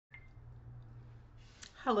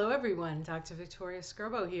Hello, everyone. Dr. Victoria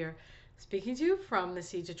Skirbo here, speaking to you from the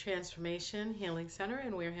Seeds of Transformation Healing Center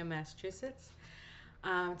in Wareham, Massachusetts.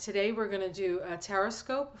 Today, we're going to do a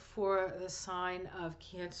taroscope for the sign of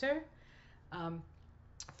Cancer um,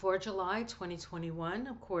 for July 2021.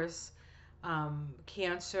 Of course,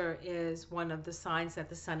 Cancer is one of the signs that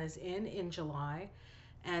the sun is in July,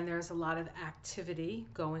 and there's a lot of activity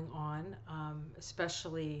going on,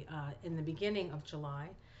 especially in the beginning of July.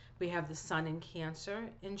 We have the sun in Cancer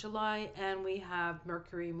in July, and we have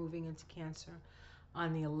Mercury moving into Cancer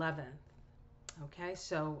on the 11th. Okay,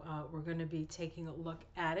 so we're going to be taking a look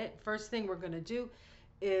at it. First thing we're going to do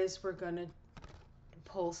is we're going to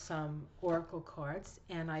pull some oracle cards,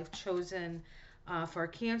 and I've chosen for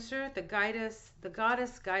Cancer the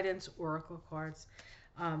Goddess Guidance Oracle cards.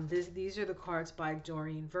 These are the cards by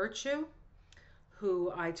Doreen Virtue,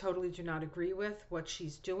 who I totally do not agree with what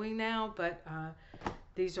she's doing now, but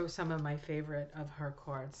these are some of my favorite of her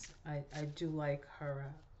cards. I do like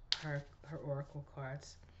her oracle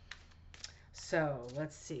cards. So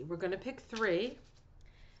let's see. We're going to pick three,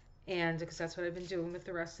 and because that's what I've been doing with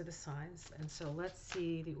the rest of the signs. And so let's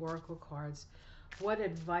see the oracle cards. What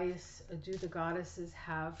advice do the goddesses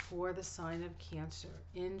have for the sign of Cancer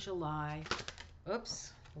in July?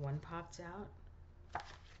 Oops, one popped out.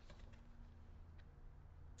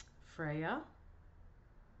 Freya.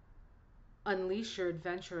 Unleash your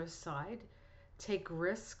adventurous side. Take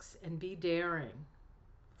risks and be daring.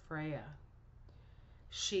 Freya.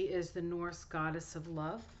 She is the Norse goddess of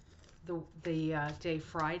love. The day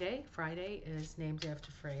Friday. Friday is named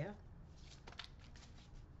after Freya.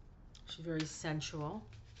 She's very sensual.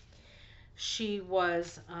 She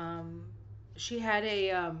was. She had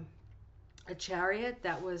a chariot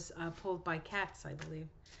that was pulled by cats, I believe,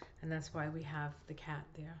 and that's why we have the cat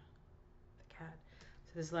there. The cat.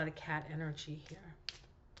 So there's a lot of cat energy here.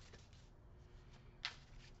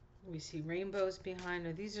 We see rainbows behind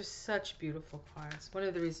her. These are such beautiful cards. One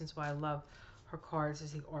of the reasons why I love her cards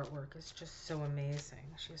is the artwork is just so amazing.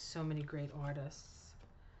 She has so many great artists.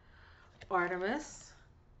 Artemis,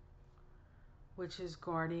 which is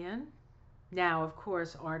guardian. Now, of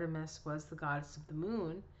course, Artemis was the goddess of the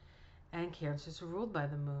moon, and Cancers are ruled by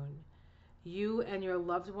the moon. You and your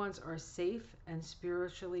loved ones are safe and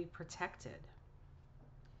spiritually protected.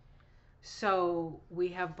 So we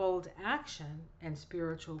have bold action and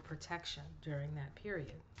spiritual protection during that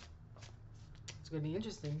period. It's going to be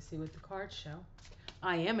interesting to see what the cards show.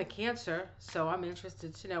 I am a Cancer, so I'm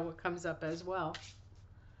interested to know what comes up as well.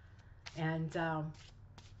 And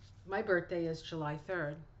my birthday is July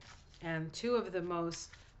 3rd. And two of the most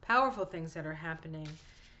powerful things that are happening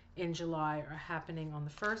in July are happening on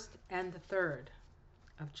the 1st and the 3rd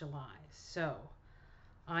of July. So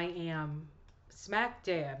I am smack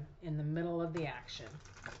dab in the middle of the action.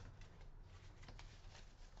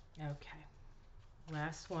 Okay,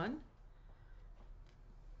 last one.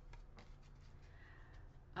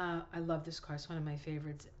 I love this card. It's one of my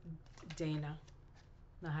favorites. Dana,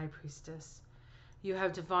 the High Priestess. You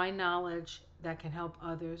have divine knowledge that can help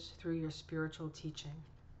others through your spiritual teaching.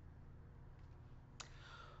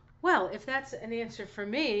 Well, if that's an answer for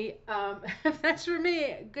me, if that's for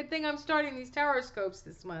me, good thing I'm starting these taroscopes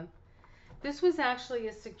this month. This was actually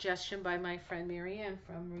a suggestion by my friend Marianne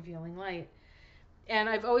from Revealing Light. And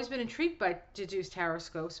I've always been intrigued by to do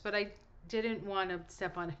taroscopes, but I didn't want to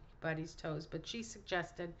step on anybody's toes. But she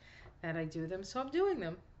suggested that I do them, so I'm doing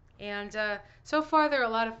them. And so far, they're a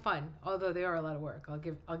lot of fun, although they are a lot of work.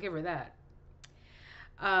 I'll give her that.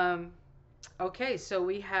 Okay, so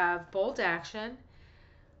we have bold action.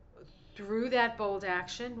 Through that bold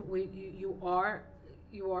action, you are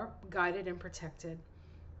guided and protected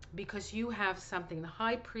because you have something. The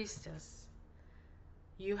High Priestess,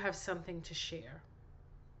 you have something to share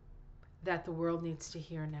that the world needs to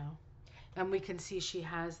hear now. And we can see she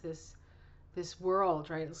has this world,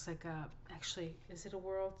 right? It's like actually, is it a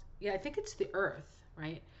world? Yeah, I think it's the earth,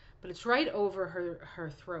 right? But it's right over her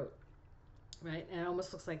throat, right? And it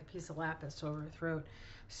almost looks like a piece of lapis over her throat.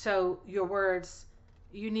 So your words,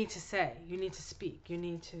 you need to say, you need to speak, you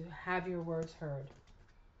need to have your words heard.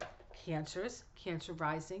 Cancers, Cancer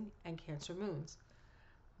rising, and Cancer moons.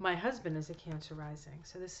 My husband is a Cancer rising,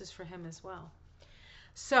 so this is for him as well.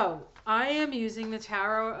 So I am using the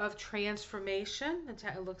Tarot of Transformation.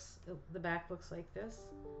 The back looks like this.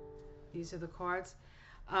 These are the cards.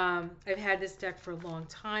 I've had this deck for a long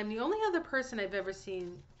time. The only other person I've ever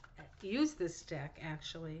seen use this deck,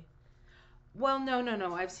 actually. Well,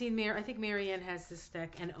 no. I've seen I think Marianne has this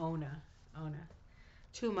deck, and Ona.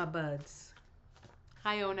 Two of my buds.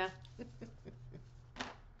 Hi, Ona.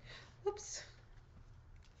 Oops.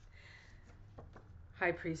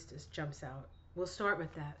 High Priestess jumps out. We'll start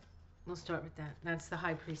with that. We'll start with that. That's the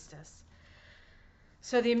High Priestess.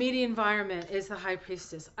 So the immediate environment is the High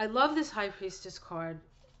Priestess. I love this High Priestess card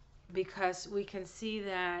because we can see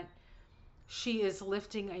that she is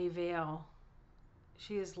lifting a veil.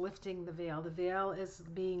 She is lifting the veil. The veil is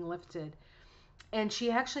being lifted. And she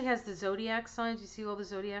actually has the zodiac signs. You see all the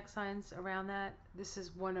zodiac signs around that? This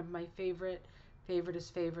is one of my favoritist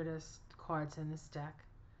cards in this deck.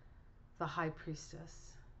 The High Priestess.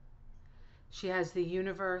 She has the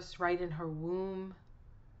universe right in her womb.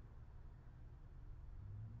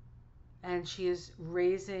 And she is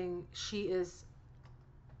raising,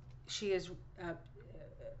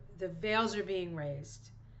 the veils are being raised.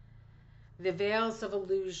 The veils of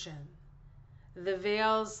illusion. The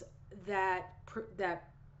veils that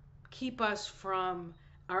keep us from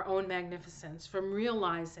our own magnificence, from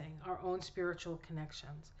realizing our own spiritual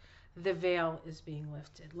connections. The veil is being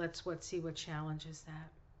lifted. Let's see what challenges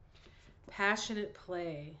that. Passionate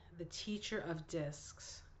play, the teacher of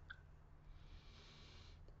discs.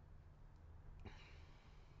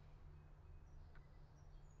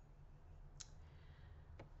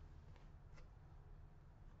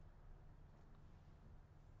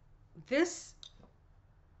 This,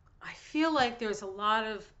 I feel like there's a lot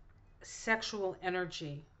of sexual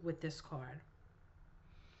energy with this card.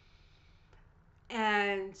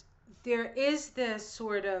 And there is this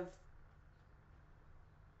sort of,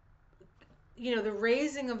 the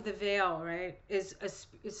raising of the veil, right, is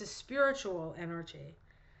a spiritual energy.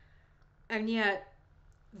 And yet,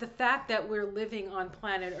 the fact that we're living on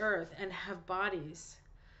planet Earth and have bodies,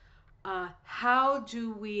 how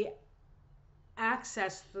do we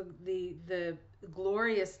access the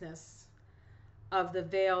gloriousness of the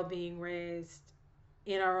veil being raised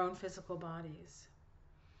in our own physical bodies?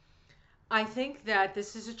 I think that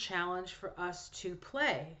this is a challenge for us to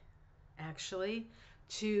play, actually,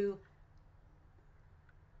 to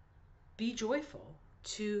be joyful,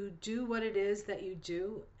 to do what it is that you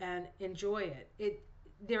do and enjoy it.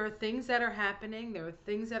 There are things that are happening, there are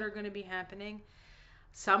things that are going to be happening.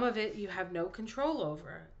 Some of it you have no control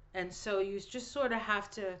over. And so you just sort of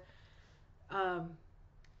have to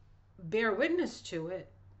bear witness to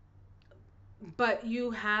it. But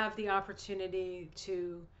you have the opportunity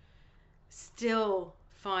to still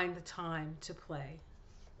find the time to play.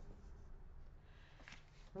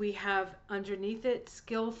 We have underneath it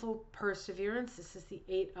skillful perseverance. This is the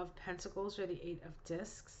Eight of Pentacles or the Eight of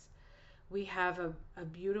Discs. We have a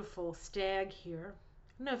beautiful stag here.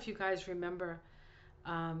 I don't know if you guys remember,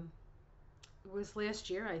 it was last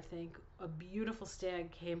year, I think, a beautiful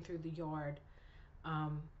stag came through the yard.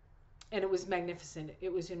 And it was magnificent.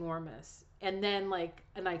 It was enormous. And then,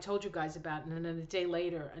 and I told you guys about it, and then a day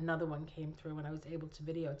later, another one came through, and I was able to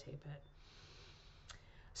videotape it.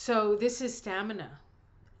 So this is stamina.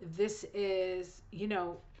 This is,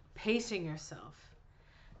 pacing yourself.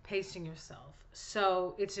 Pacing yourself.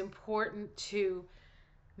 So it's important to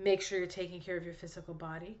make sure you're taking care of your physical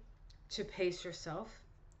body, to pace yourself,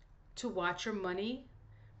 to watch your money,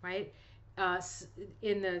 right?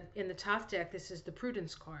 In the top deck, this is the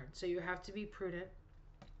prudence card. So you have to be prudent,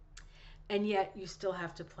 and yet you still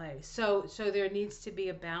have to play. So there needs to be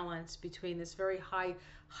a balance between this very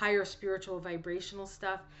higher spiritual vibrational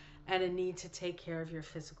stuff and a need to take care of your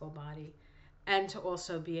physical body, and to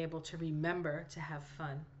also be able to remember to have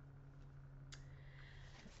fun.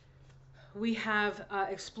 We have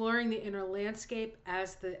exploring the inner landscape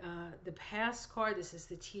as the past card. This is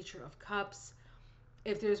the Teacher of Cups.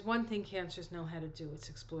 If there's one thing Cancers know how to do, it's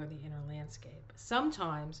explore the inner landscape.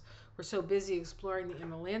 Sometimes we're so busy exploring the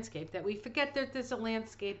inner landscape that we forget that there's a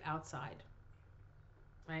landscape outside,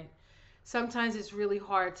 right? Sometimes it's really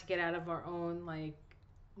hard to get out of our own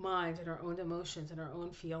mind and our own emotions and our own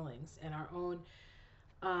feelings and our own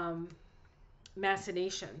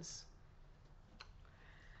machinations.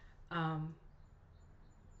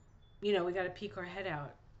 We got to peek our head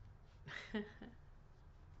out.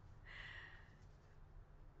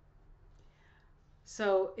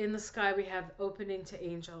 So in the sky, we have opening to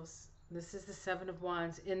angels. This is the Seven of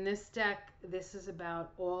Wands. In this deck, this is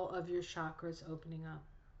about all of your chakras opening up.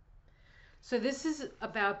 So this is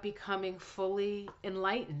about becoming fully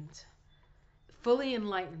enlightened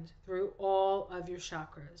through all of your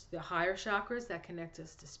chakras. The higher chakras that connect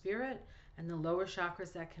us to spirit, and the lower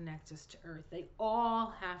chakras that connect us to earth. They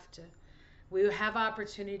all have to. We have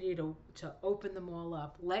opportunity to open them all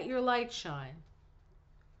up. Let your light shine.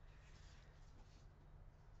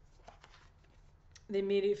 The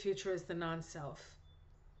immediate future is the non-self.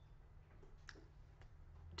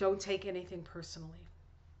 Don't take anything personally.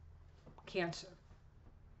 Cancer.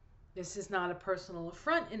 This is not a personal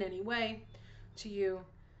affront in any way to you.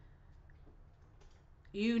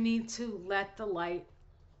 You need to let the light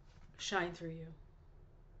shine through you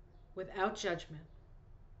without judgment.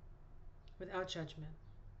 Without judgment.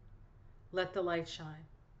 Let the light shine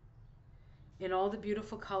in all the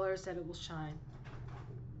beautiful colors that it will shine.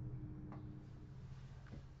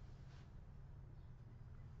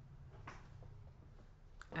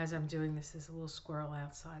 As I'm doing this, there's a little squirrel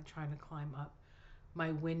outside trying to climb up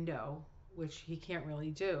my window, which he can't really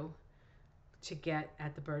do, to get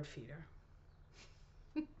at the bird feeder.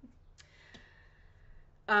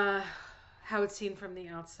 How it's seen from the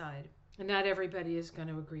outside. And not everybody is going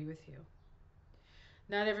to agree with you.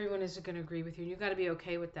 Not everyone is going to agree with you. You've got to be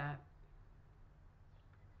okay with that.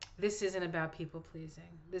 This isn't about people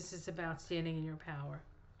pleasing. This is about standing in your power.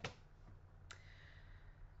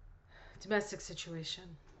 Domestic situation.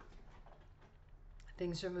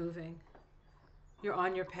 Things are moving. You're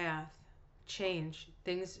on your path. Change.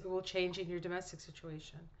 Things will change in your domestic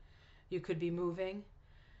situation. You could be moving.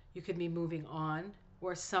 You could be moving on.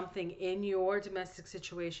 Or something in your domestic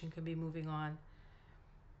situation could be moving on.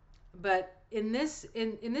 But in this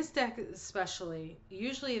deck especially,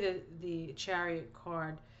 usually the Chariot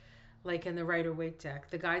card, like in the Rider-Waite deck,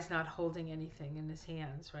 the guy's not holding anything in his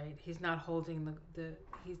hands, right? He's not holding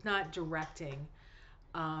he's not directing.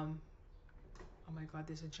 Oh my God,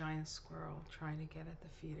 there's a giant squirrel trying to get at the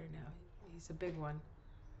feeder now. He's a big one.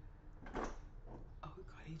 Oh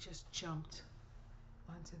God, he just jumped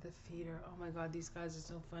onto the feeder. Oh my God, these guys are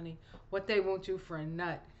so funny. What they won't do for a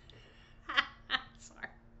nut. Sorry.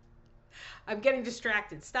 I'm getting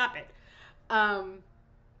distracted. Stop it.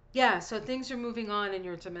 Yeah, so things are moving on in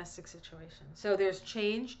your domestic situation. So there's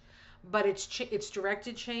change, but it's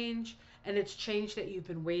directed change, and it's change that you've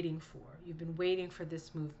been waiting for. You've been waiting for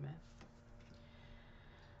this movement.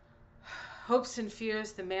 Hopes and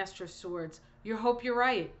fears, the Master of Swords. You hope you're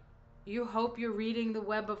right. You hope you're reading the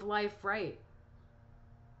web of life right.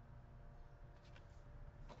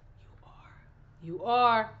 You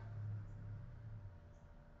are.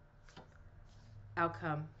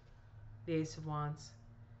 Outcome, the Ace of Wands.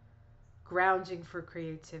 Grounding for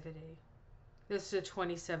creativity. This is a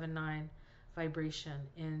 27-9 vibration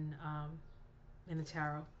in the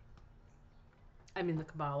tarot. I mean the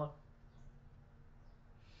Kabbalah.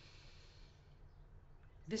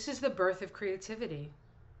 This is the birth of creativity.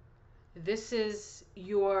 This is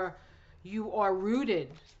you are rooted.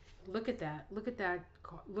 Look at that. Look at that.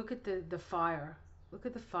 Look at the fire. Look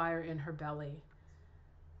at the fire in her belly.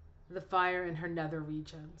 The fire in her nether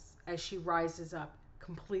regions as she rises up,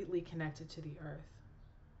 completely connected to the earth.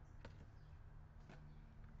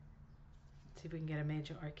 See if we can get a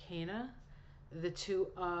major arcana. The Two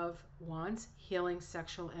of Wands, healing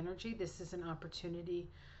sexual energy. This is an opportunity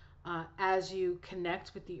as you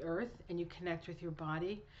connect with the earth and you connect with your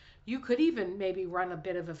body. You could even maybe run a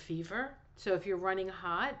bit of a fever. So if you're running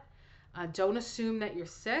hot, don't assume that you're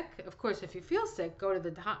sick. Of course, if you feel sick, go to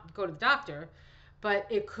the doctor. But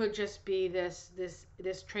it could just be this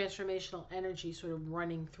transformational energy sort of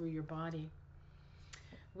running through your body.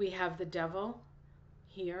 We have the Devil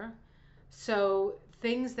here. So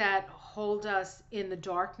things that hold us in the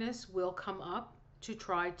darkness will come up to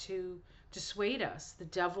try to dissuade us. The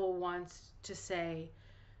Devil wants to say,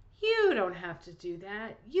 you don't have to do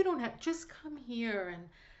that. You don't have, just come here and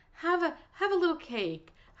have a little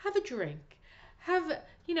cake, have a drink,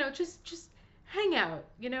 just hang out.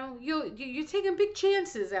 You're taking big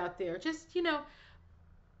chances out there. Just,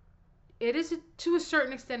 it is to a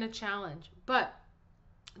certain extent a challenge, but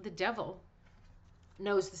the Devil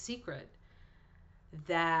knows the secret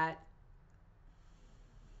that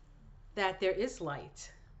there is light.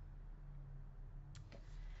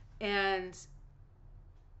 And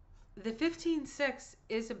the 15-6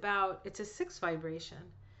 is it's a 6 vibration.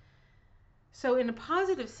 So in a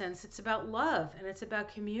positive sense, it's about love, and it's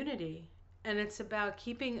about community, and it's about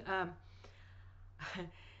keeping a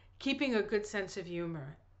good sense of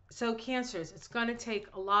humor. So Cancers, it's going to take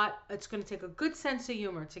a good sense of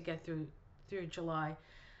humor to get through July.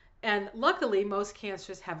 And luckily, most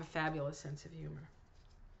Cancers have a fabulous sense of humor,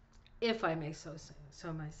 if I may so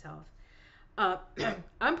myself.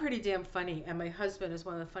 I'm pretty damn funny, and my husband is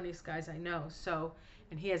one of the funniest guys I know. So,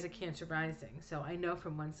 and he has a Cancer rising, so I know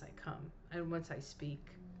from whence I come and whence I speak.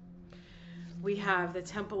 We have the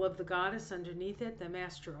Temple of the Goddess underneath it, the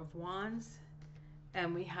Master of Wands,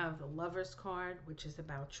 and we have the Lover's card, which is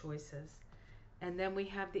about choices. And then we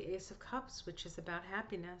have the Ace of Cups, which is about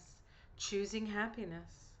happiness, choosing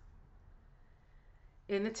happiness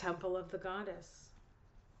in the Temple of the Goddess.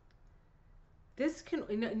 This can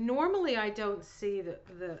normally I don't see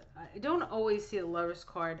I don't always see the Lover's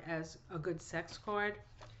card as a good sex card,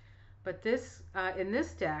 but this in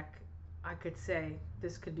this deck I could say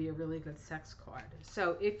this could be a really good sex card.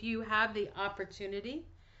 So if you have the opportunity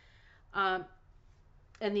um,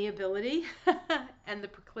 and the ability and the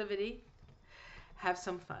proclivity, have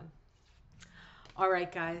some fun. All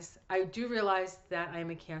right, guys. I do realize that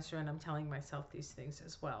I'm a Cancer and I'm telling myself these things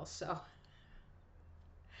as well. So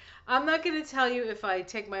I'm not going to tell you if I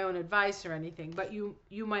take my own advice or anything, but you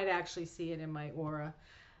might actually see it in my aura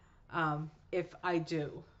if I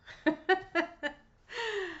do.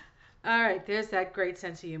 All right, there's that great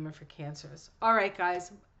sense of humor for Cancers. All right,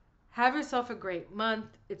 guys, have yourself a great month.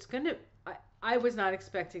 It's going to, I was not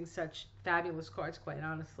expecting such fabulous cards, quite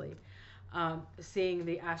honestly. Seeing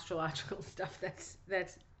the astrological stuff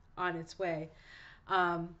that's on its way.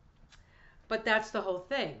 Um, but that's the whole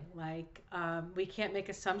thing. Like, we can't make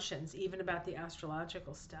assumptions even about the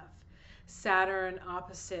astrological stuff. Saturn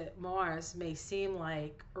opposite Mars may seem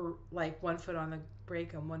like 1 foot on the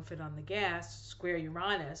brake and 1 foot on the gas, square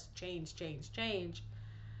Uranus, change, change, change.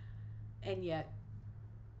 And yet,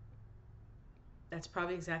 that's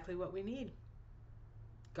probably exactly what we need.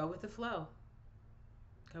 Go with the flow.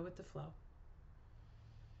 Go with the flow.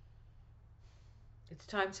 It's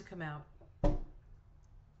time to come out.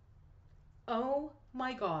 Oh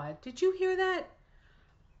my God. Did you hear that?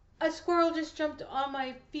 A squirrel just jumped on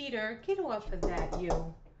my feeder. Get off of that,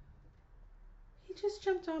 you. He just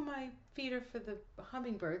jumped on my feeder for the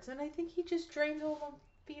hummingbirds, and I think he just drained all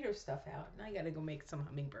the feeder stuff out. And I gotta go make some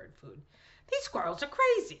hummingbird food. These squirrels are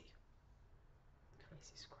crazy.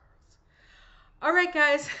 Crazy squirrels. All right,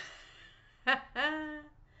 guys.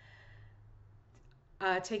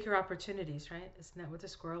 Take your opportunities, right? Isn't that what the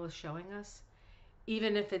squirrel is showing us?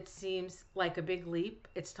 Even if it seems like a big leap,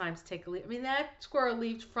 it's time to take a leap. I mean, that squirrel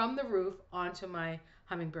leaped from the roof onto my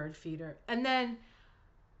hummingbird feeder, and then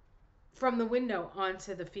from the window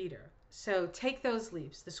onto the feeder. So take those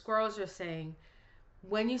leaps. The squirrels are saying,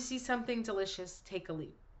 when you see something delicious, take a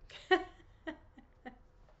leap.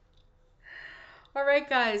 All right,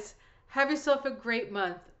 guys, have yourself a great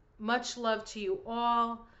month. Much love to you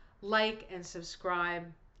all. Like and subscribe,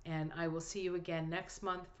 and I will see you again next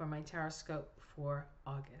month for my Taroscope for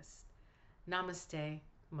August. Namaste.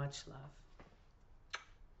 Much love.